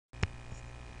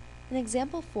In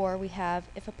example 4, we have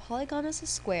if a polygon is a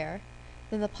square,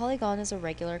 then the polygon is a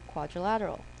regular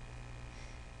quadrilateral.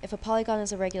 If a polygon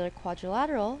is a regular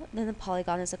quadrilateral, then the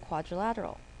polygon is a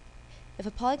quadrilateral. If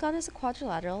a polygon is a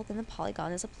quadrilateral, then the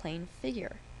polygon is a plane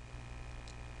figure.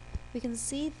 We can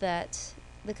see that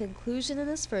the conclusion in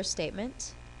this first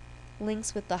statement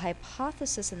links with the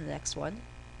hypothesis in the next one,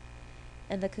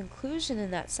 and the conclusion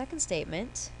in that second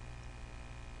statement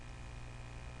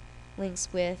links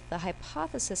with the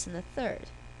hypothesis in the third,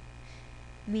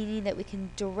 meaning that we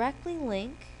can directly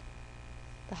link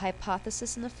the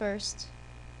hypothesis in the first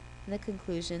and the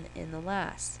conclusion in the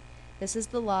last. This is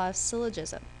the law of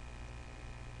syllogism.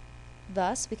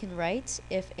 Thus, we can write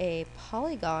if a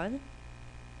polygon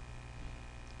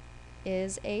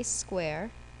is a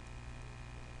square,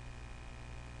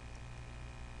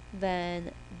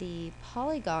 then the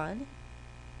polygon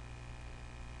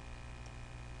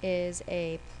is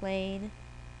a plane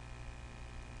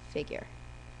figure.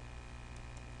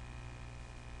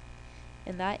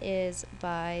 And that is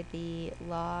by the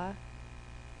law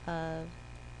of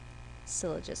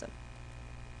syllogism.